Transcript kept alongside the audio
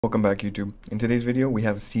Welcome back, YouTube. In today's video, we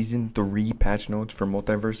have Season 3 patch notes for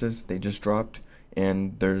MultiVersus. They just dropped,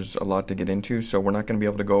 and there's a lot to get into, so we're not going to be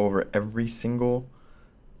able to go over every single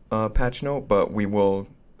patch note, but we will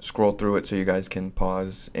scroll through it so you guys can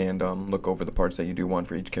pause and look over the parts that you do want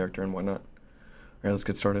for each character and whatnot. Alright, let's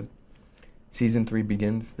get started. Season 3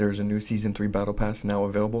 begins. There's a new Season 3 Battle Pass now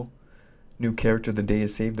available. New character, the day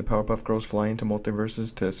is saved. The Powerpuff Girls fly into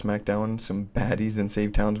MultiVersus to smack down some baddies and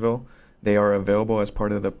save Townsville. They are available as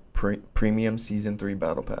part of the premium Season 3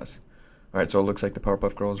 Battle Pass. Alright, so it looks like the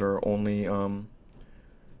Powerpuff Girls are only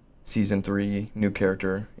Season 3 new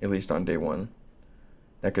character, at least on day 1.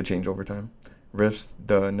 That could change over time. Rifts,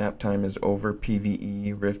 the nap time is over.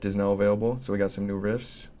 PvE Rift is now available. So we got some new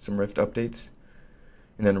Rifts, some Rift updates.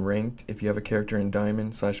 And then Ranked, if you have a character in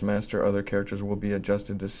Diamond/Master, other characters will be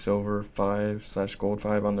adjusted to Silver 5/Gold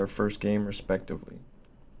 5 on their first game, respectively.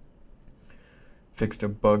 Fixed a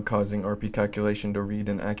bug causing RP calculation to read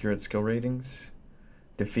inaccurate skill ratings.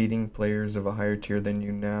 Defeating players of a higher tier than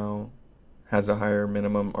you now has a higher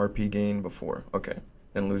minimum RP gain before. Okay,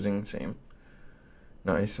 and losing, same.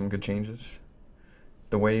 Nice, some good changes.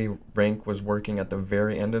 The way rank was working at the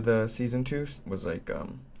very end of the Season 2 was like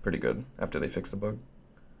pretty good after they fixed the bug.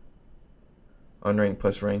 Unranked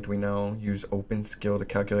plus ranked, we now use open skill to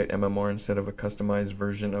calculate MMR instead of a customized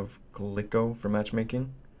version of Glico for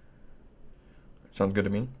matchmaking. Sounds good to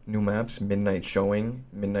me. New maps, Midnight Showing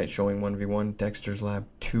 1v1, Dexter's Lab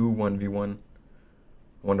 2 1v1.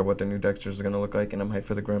 Wonder what the new Dexter's are going to look like, and I'm hyped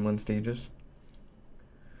for the Gremlin stages.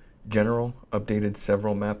 General, updated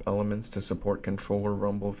several map elements to support controller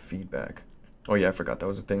rumble feedback. Oh yeah, I forgot that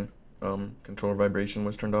was a thing. Controller vibration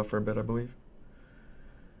was turned off for a bit, I believe.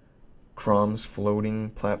 Crom's floating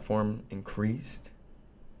platform increased.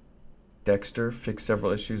 Dexter fixed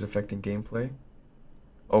several issues affecting gameplay.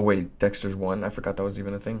 Oh wait, Dexter's 1. I forgot that was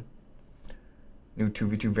even a thing. New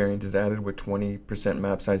 2v2 variant is added with 20%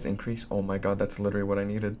 map size increase. Oh my god, that's literally what I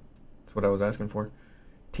needed. That's what I was asking for.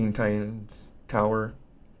 Teen Titans Tower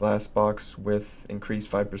Blast Box with increased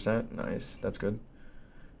 5%. Nice, that's good.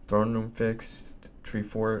 Throne Room fixed. Tree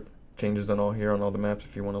Fort. Changes on all here on all the maps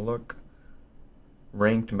if you want to look.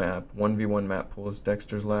 Ranked map. 1v1 map pools.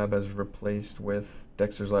 Dexter's Lab as replaced with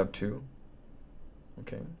Dexter's Lab 2.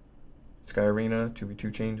 Okay. Sky Arena,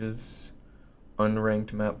 2v2 changes,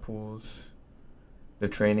 unranked map pools. The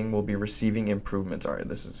training will be receiving improvements. Alright,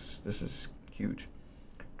 this is huge.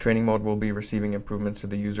 Training mode will be receiving improvements to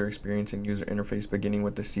the user experience and user interface beginning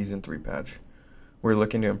with the Season 3 patch. We're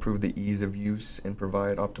looking to improve the ease of use and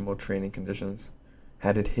provide optimal training conditions.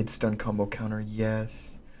 Added hit stun combo counter,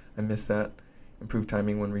 yes. I missed that. Improved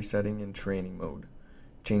timing when resetting in training mode.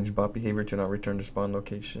 Change bot behavior to not return to spawn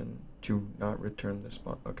location. To not return the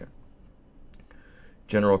spawn, okay.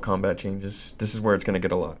 General combat changes. This is where it's going to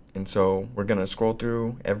get a lot. And so we're going to scroll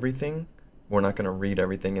through everything. We're not going to read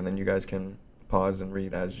everything, and then you guys can pause and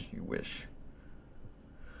read as you wish.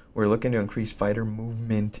 We're looking to increase fighter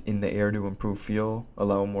movement in the air to improve feel,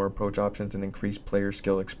 allow more approach options, and increase player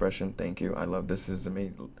skill expression. Thank you. I love this. This is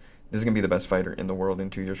amazing. This is going to be the best fighter in the world in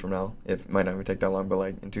 2 years from now. It might not even take that long, but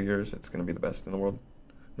like in 2 years, it's going to be the best in the world.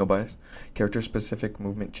 No bias. Character-specific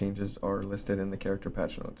movement changes are listed in the character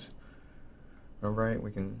patch notes. Alright, we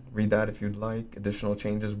can read that if you'd like. Additional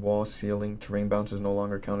changes, wall, ceiling, terrain bounces no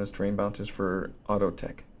longer count as terrain bounces for auto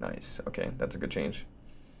tech. Nice. Okay, that's a good change.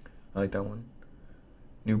 I like that one.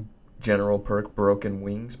 New general perk, Broken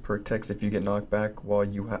Wings. Perk text, if you get knocked back while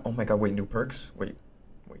you have... Oh my god, wait, new perks? Wait.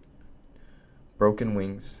 Broken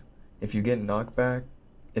Wings. If you get knocked back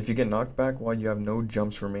while you have no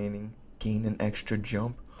jumps remaining, gain an extra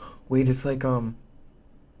jump. Wait, it's like, isn't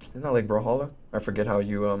that like Brawlhalla? I forget how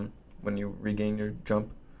you, when you regain your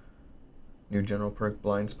jump. New general perk,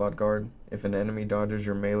 Blind Spot Guard. If an enemy dodges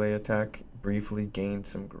your melee attack, briefly gain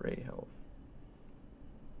some gray health.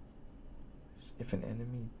 If an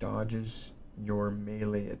enemy dodges your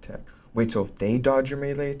melee attack. Wait, so if they dodge your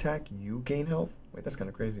melee attack, you gain health? Wait, that's kind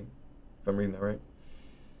of crazy. If I'm reading that right.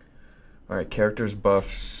 Alright, characters,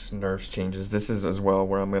 buffs, nerfs, changes. This is as well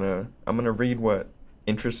where I'm gonna read what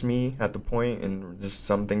interests me at the point and just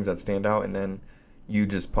some things that stand out, and then you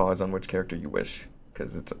just pause on which character you wish,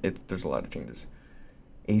 because there's a lot of changes.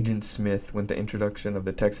 Agent Smith, with the introduction of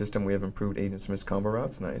the tech system, we have improved Agent Smith's combo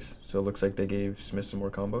routes. Nice. So it looks like they gave Smith some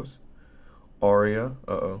more combos. Aria,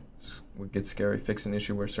 would get scary. Fix an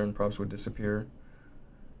issue where certain props would disappear.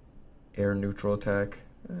 Air neutral attack.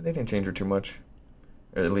 They didn't change her too much,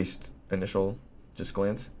 or at least initial just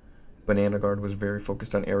glance. Banana Guard was very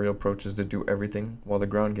focused on aerial approaches to do everything, while the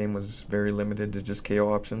ground game was very limited to just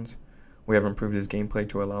KO options. We have improved his gameplay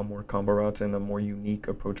to allow more combo routes and a more unique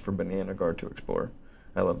approach for Banana Guard to explore.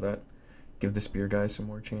 I love that. Give the spear guy some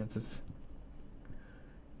more chances.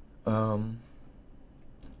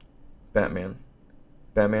 Batman.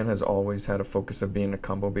 Batman has always had a focus of being a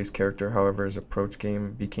combo-based character. However, his approach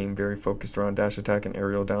game became very focused around dash attack and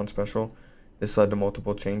aerial down special. This led to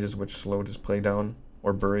multiple changes which slowed his play down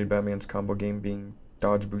or buried Batman's combo game being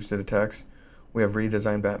dodge-boosted attacks. We have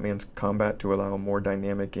redesigned Batman's combat to allow more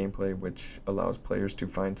dynamic gameplay, which allows players to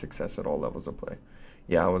find success at all levels of play.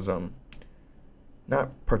 Yeah, I was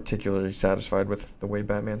not particularly satisfied with the way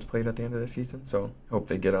Batman's played at the end of the season, so I hope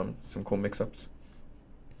they get some cool mix-ups.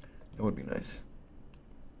 It would be nice.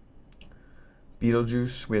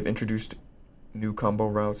 Beetlejuice, we have introduced new combo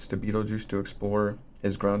routes to Beetlejuice to explore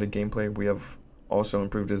his grounded gameplay. We have also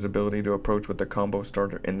improved his ability to approach with the combo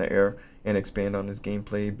starter in the air and expand on his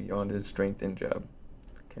gameplay beyond his strength and jab.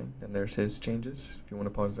 Okay, and there's his changes, if you want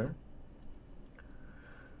to pause there.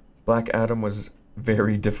 Black Adam was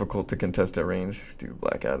very difficult to contest at range. Dude,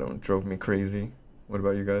 Black Adam drove me crazy. What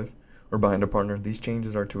about you guys? Or behind a partner. These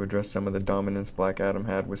changes are to address some of the dominance Black Adam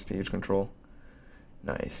had with stage control.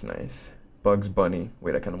 Nice, nice. Bugs Bunny.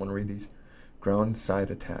 Wait, I kind of want to read these. Ground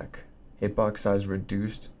side attack. Hitbox size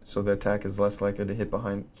reduced, so the attack is less likely to hit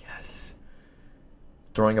behind. Yes.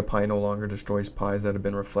 Throwing a pie no longer destroys pies that have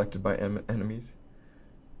been reflected by enemies.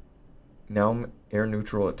 Now air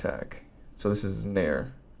neutral attack. So this is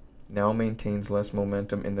Nair. Now maintains less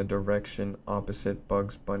momentum in the direction opposite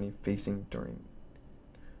Bugs Bunny facing during.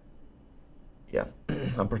 Yeah,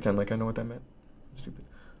 I'm pretending like I know what that meant. I'm stupid.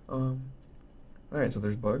 Alright, so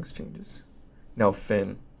there's Bugs changes. Now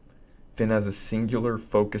Finn. Finn has a singular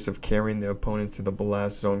focus of carrying the opponents to the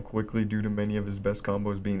blast zone quickly due to many of his best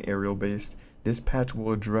combos being aerial based. This patch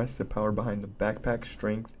will address the power behind the backpack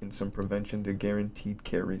strength and some prevention to guaranteed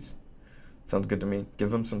carries. Sounds good to me.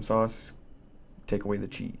 Give him some sauce, take away the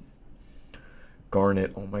cheese.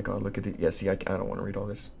 Garnet, oh my god, look at the, yeah, see, I don't want to read all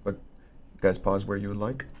this, but you guys pause where you would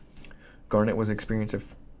like. Garnet was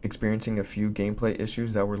experiencing a few gameplay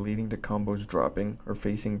issues that were leading to combos dropping or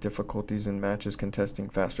facing difficulties in matches contesting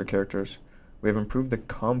faster characters. We have improved the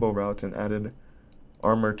combo routes and added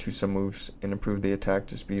armor to some moves and improved the attack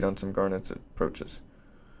to speed on some Garnet's approaches.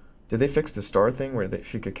 Did they fix the star thing where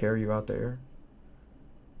she could carry you out there?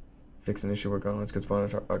 Fix an issue where Garnets could spawn.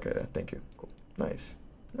 Okay, thank you. Cool. Nice.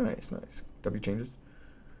 Nice, nice. W changes.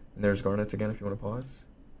 And there's Garnets again if you want to pause.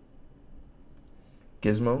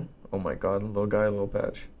 Gizmo. Oh my god, little guy, little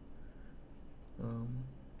patch.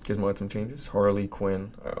 Gizmo had some changes. Harley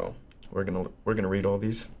Quinn. Oh, we're gonna read all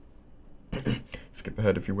these. Skip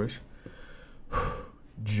ahead if you wish.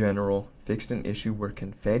 General fixed an issue where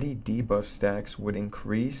confetti debuff stacks would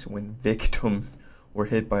increase when victims were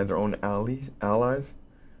hit by their own allies.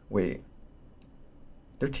 Wait,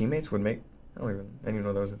 their teammates would make. I didn't even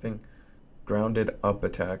know that was a thing. Grounded up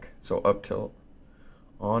attack, so up tilt.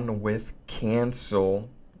 On with cancel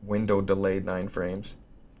window delayed 9 frames.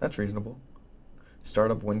 That's reasonable.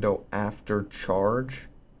 Startup window after charge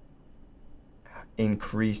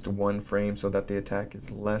increased 1 frame so that the attack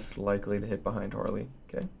is less likely to hit behind Harley.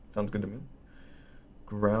 Okay, sounds good to me.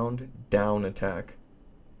 Ground down attack.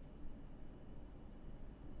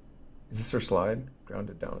 Is this her slide?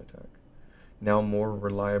 Grounded down attack. Now more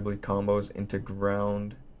reliably combos into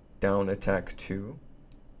ground down attack 2.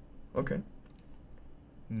 Okay.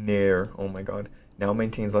 Nair. Oh my god. Now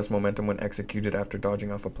maintains less momentum when executed after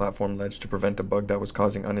dodging off a platform ledge to prevent a bug that was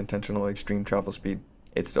causing unintentional extreme travel speed.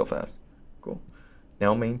 It's still fast. Cool.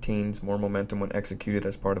 Now maintains more momentum when executed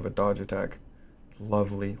as part of a dodge attack.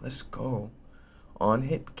 Lovely. Let's go. On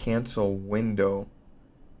hit cancel window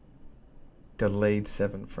delayed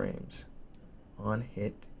 7 frames. On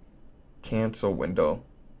hit cancel window.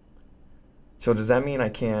 So does that mean I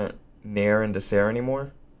can't Nair into Sarah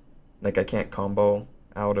anymore? Like I can't combo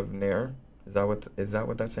out of Nair? Is that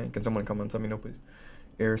what that's saying? Can someone come and let me know, please?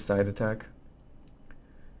 Air side attack.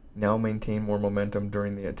 Now maintain more momentum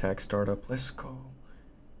during the attack startup. Let's go.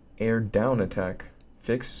 Air down attack.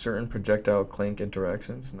 Fix certain projectile clank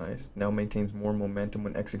interactions. Nice. Now maintains more momentum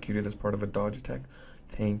when executed as part of a dodge attack.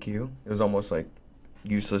 Thank you. It was almost like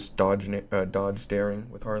useless dodge daring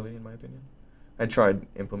with Harley, in my opinion. I tried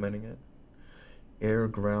implementing it. Air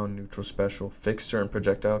ground neutral special. Fix certain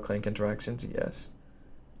projectile clank interactions. Yes.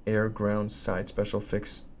 Air ground side special.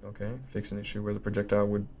 Fix. Okay. Fix an issue where the projectile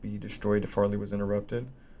would be destroyed if Harley was interrupted.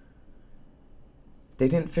 They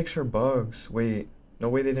didn't fix her bugs. Wait. No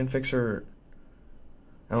way they didn't fix her.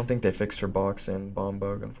 I don't think they fixed her box and bomb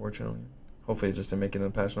bug, unfortunately. Hopefully it just didn't make it in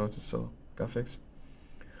the patch notes. It still got fixed.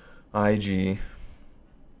 IG.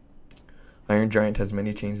 Iron Giant has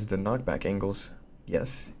many changes to knockback angles.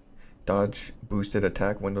 Yes. dodge boosted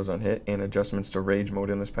attack windows on hit, and adjustments to rage mode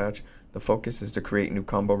in this patch. The focus is to create new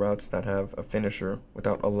combo routes that have a finisher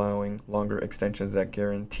without allowing longer extensions that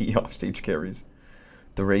guarantee offstage carries.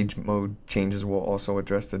 The rage mode changes will also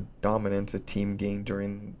address the dominance a team gained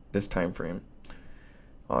during this time frame.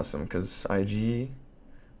 Awesome, because IG,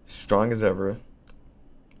 strong as ever.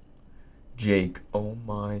 Jake, oh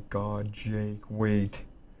my god, Jake, wait.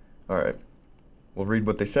 Alright, we'll read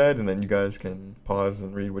what they said, and then you guys can pause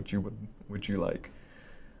and read what you like.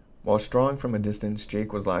 While strong from a distance,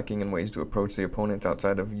 Jake was lacking in ways to approach the opponents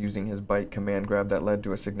outside of using his bite command grab that led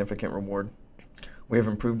to a significant reward. We have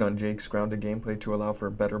improved on Jake's grounded gameplay to allow for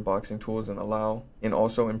better boxing tools and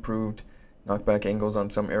also improved knockback angles on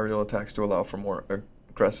some aerial attacks to allow for more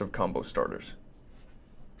aggressive combo starters.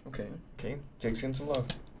 Okay, Jake's getting some love.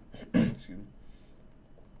 Excuse me.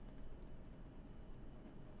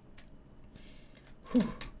 Whew.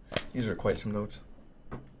 These are quite some notes.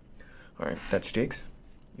 Alright, that's Jake's.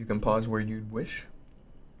 You can pause where you'd wish.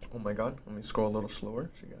 Oh my god, let me scroll a little slower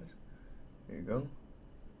so you guys. There you go.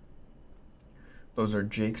 Those are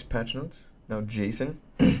Jake's patch notes. Now Jason.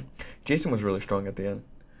 Jason was really strong at the end.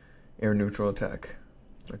 Air neutral attack.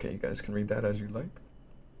 Okay, you guys can read that as you like.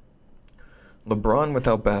 LeBron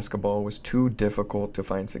without basketball was too difficult to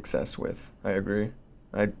find success with. I agree.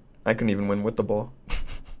 I couldn't even win with the ball.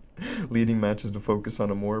 Leading matches to focus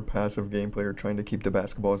on a more passive gameplay or trying to keep the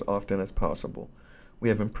basketball as often as possible. We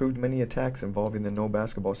have improved many attacks involving the no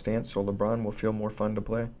basketball stance, so LeBron will feel more fun to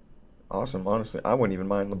play. Awesome, honestly. I wouldn't even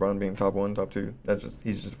mind LeBron being top 1, top 2.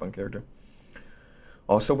 He's just a fun character.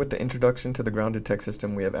 Also, with the introduction to the grounded tech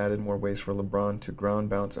system, we have added more ways for LeBron to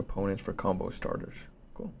ground bounce opponents for combo starters.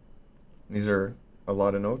 Cool. These are a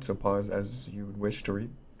lot of notes, so pause as you would wish to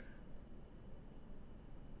read.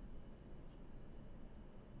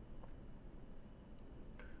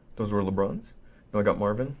 Those were LeBron's. Now I got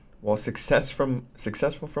Marvin. While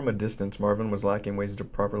successful from a distance, Marvin was lacking ways to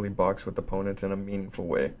properly box with opponents in a meaningful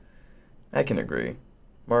way. I can agree.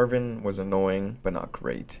 Marvin was annoying, but not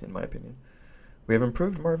great, in my opinion. We have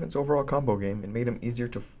improved Marvin's overall combo game and made him easier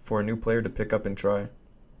for a new player to pick up and try.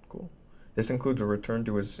 Cool. This includes a return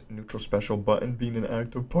to his neutral special button being an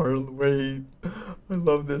active part of the wait. I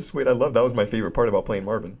love this. Wait, that was my favorite part about playing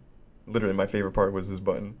Marvin. Literally, my favorite part was this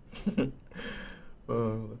button.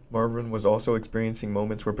 Marvin was also experiencing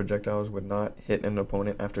moments where projectiles would not hit an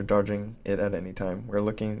opponent after dodging it at any time. We're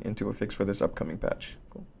looking into a fix for this upcoming patch.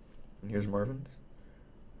 Cool. And here's Marvin's.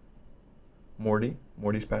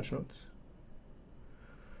 Morty's patch notes.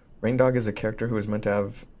 Raindog is a character who is meant to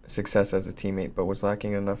have success as a teammate, but was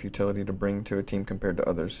lacking enough utility to bring to a team compared to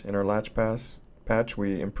others. In our latch patch,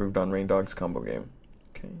 we improved on Raindog's combo game.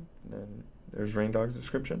 Okay, and then there's Raindog's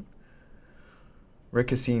description.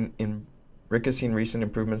 Rick has seen recent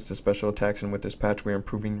improvements to special attacks, and with this patch, we are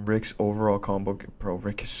improving Rick's overall combo. Bro,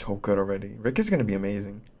 Rick is so good already. Rick is going to be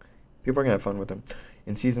amazing. People are going to have fun with him.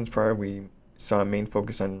 In seasons prior, we saw a main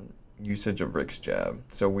focus on usage of Rick's jab,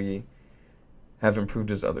 so we have improved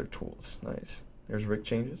his other tools. Nice. There's Rick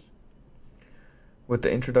changes. With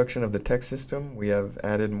the introduction of the tech system, we have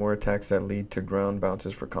added more attacks that lead to ground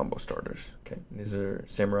bounces for combo starters. Okay, these are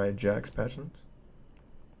Samurai Jack's patch notes.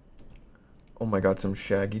 Oh my god, some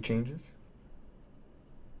Shaggy changes.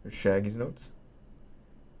 There's Shaggy's notes.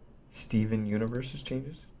 Steven Universe's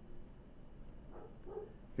changes.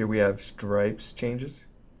 Here we have Stripes changes,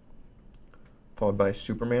 followed by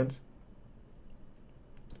Superman's.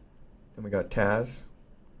 Then we got Taz,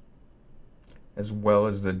 as well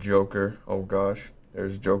as the Joker. Oh gosh,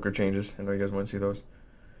 there's Joker changes. I know you guys want to see those.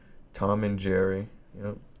 Tom and Jerry.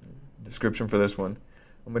 Yep. Description for this one.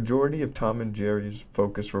 A majority of Tom and Jerry's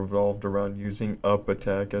focus revolved around using up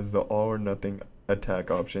attack as the all or nothing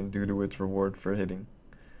attack option due to its reward for hitting.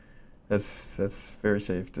 That's very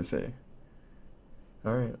safe to say.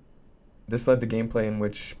 Alright. This led to gameplay in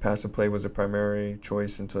which passive play was a primary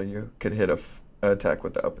choice until you could hit an attack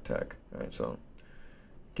with the up attack. Alright, so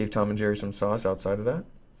gave Tom and Jerry some sauce outside of that.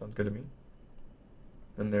 Sounds good to me.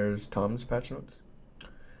 Then there's Tom's patch notes.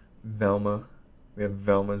 Velma. We have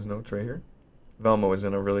Velma's notes right here. Velma was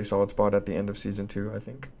in a really solid spot at the end of Season 2, I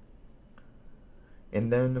think.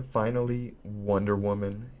 And then finally, Wonder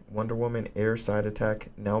Woman. Wonder Woman air side attack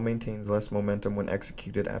now maintains less momentum when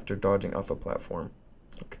executed after dodging off a platform.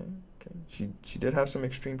 Okay. She did have some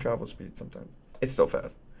extreme travel speed sometimes. It's still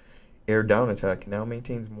fast. Air down attack now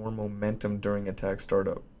maintains more momentum during attack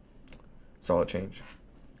startup. Solid change.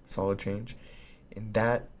 And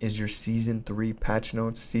that is your Season 3 patch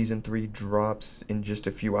notes. Season 3 drops in just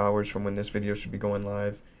a few hours from when this video should be going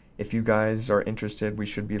live. If you guys are interested, we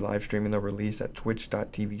should be live streaming the release at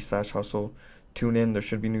twitch.tv/hustle tune in. There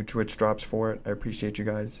should be new Twitch drops for it. I appreciate you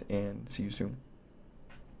guys, and see you soon.